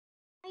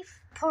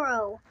Knife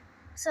Pro.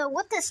 So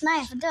what this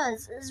knife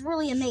does is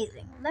really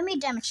amazing. Let me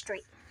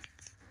demonstrate.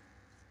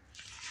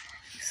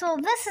 So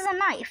this is a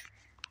knife,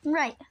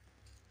 right?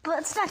 But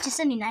it's not just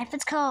any knife.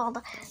 It's called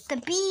the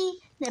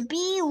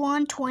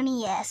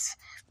B120S.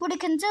 What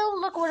it can do,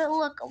 look what it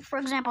look. For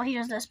example,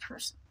 here's this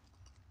person,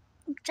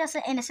 just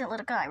an innocent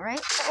little guy,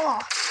 right? Oh.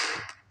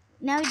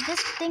 Now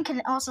this thing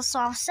can also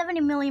solve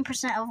 70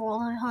 million% of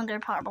world hunger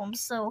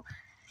problems. So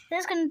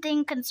this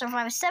thing can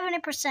survive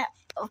 70%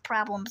 of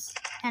problems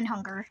and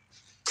hunger.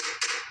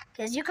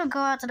 Because you could go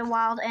out to the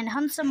wild and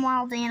hunt some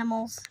wild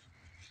animals,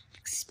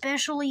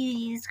 especially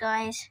these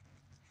guys.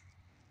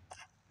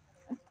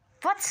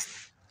 But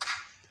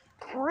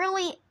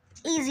really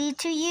easy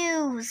to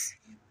use.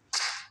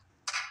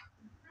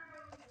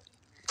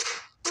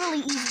 Really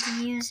easy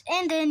to use.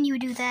 And then you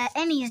do that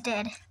and he's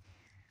dead.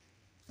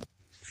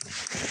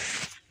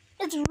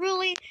 It's a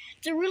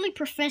really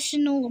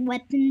professional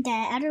weapon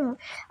that I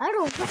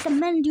don't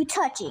recommend you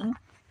touching,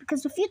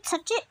 because if you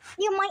touch it,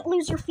 you might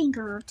lose your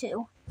finger or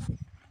two.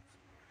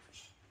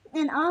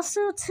 And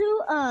also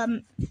too,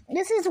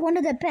 this is one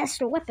of the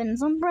best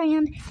weapons on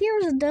brand.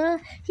 Here's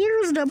the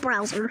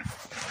browser.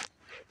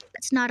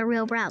 It's not a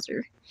real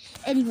browser.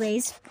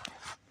 Anyways,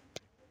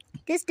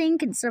 this thing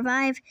can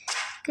survive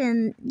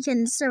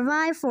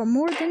for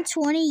more than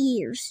 20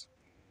 years.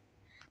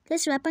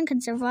 This weapon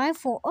can survive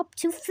for up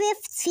to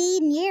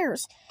 15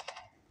 years.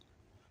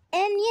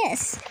 And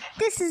yes,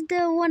 this is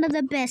one of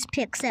the best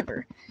picks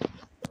ever.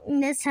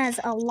 And this has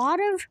a lot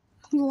of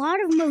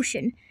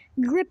motion,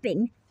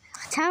 gripping,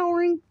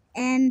 towering,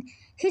 and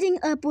hitting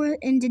upward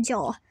in the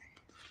jaw.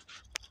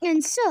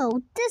 And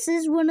so, this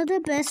is one of the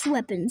best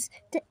weapons.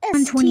 The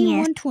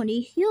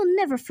ST-120. You'll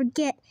never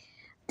forget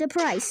the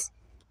price.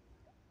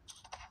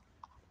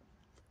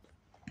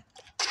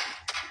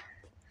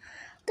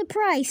 The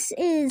price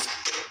is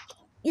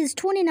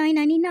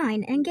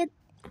 $29.99 and get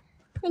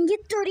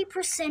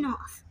 30%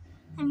 off.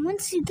 And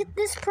once you get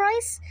this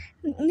price,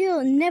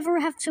 you'll never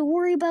have to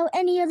worry about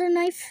any other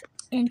knife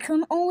and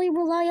can only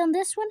rely on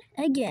this one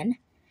again.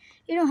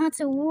 You don't have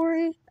to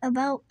worry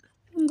about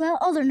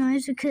other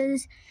knives,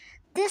 because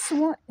this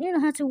one you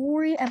don't have to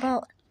worry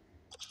about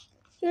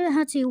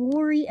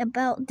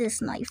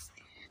this knife,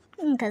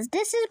 because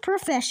this is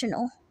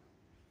professional.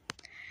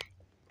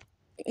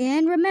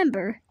 And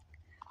remember,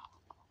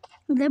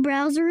 the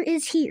browser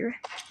is here.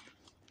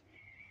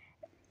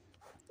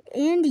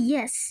 And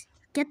yes,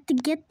 get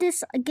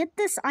this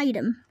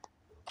item,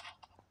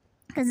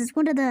 because it's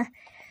one of the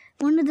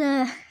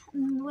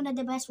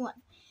best ones.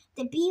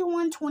 The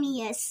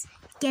B120S.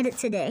 Get it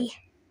today.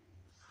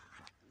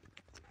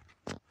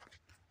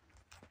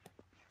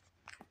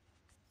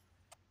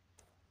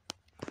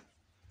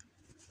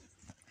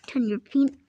 Turn your